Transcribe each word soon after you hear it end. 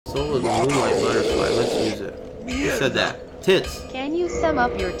Soul of the Moonlight Butterfly. Let's use it. Who said that? Tits. Can you sum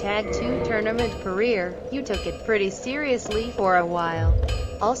up your Tag 2 tournament career? You took it pretty seriously for a while.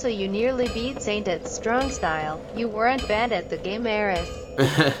 Also, you nearly beat Saint at Strong Style. You weren't bad at the game, Aris.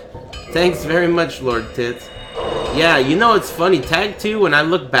 Thanks very much, Lord Tits. Yeah, you know, it's funny. Tag 2, when I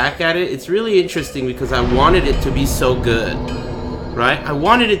look back at it, it's really interesting because I wanted it to be so good. Right? I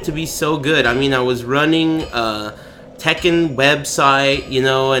wanted it to be so good. I mean, I was running a Tekken website, you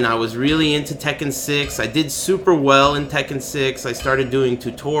know, and I was really into Tekken 6. I did super well in Tekken 6. I started doing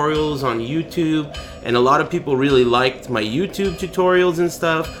tutorials on YouTube, and a lot of people really liked my YouTube tutorials and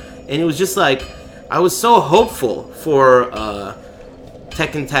stuff. And it was just like, I was so hopeful for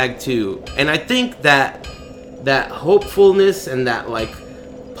Tekken Tag 2. And I think that hopefulness and that, like,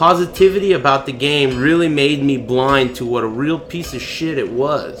 positivity about the game really made me blind to what a real piece of shit it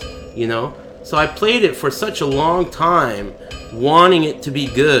was, you know? So I played it for such a long time, wanting it to be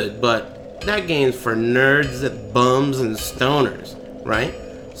good, but that game's for nerds and bums and stoners, right?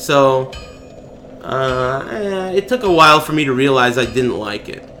 So, it took a while for me to realize I didn't like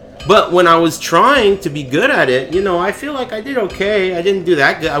it. But when I was trying to be good at it, you know, I feel like I did okay. I didn't do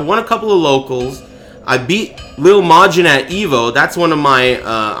that good. I won a couple of locals. I beat Lil Majin at Evo. That's one of my,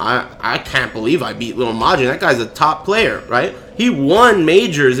 I can't believe I beat Lil Majin. That guy's a top player, right? He won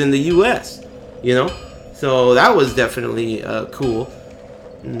majors in the US, you know? So that was definitely cool.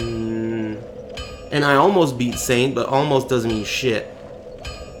 And I almost beat Saint, but almost doesn't mean shit.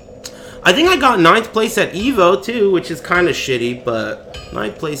 I think I got 9th place at Evo too, which is kind of shitty, but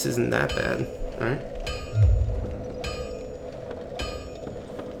 9th place isn't that bad, right?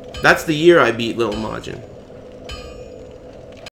 That's the year I beat Lil Majin.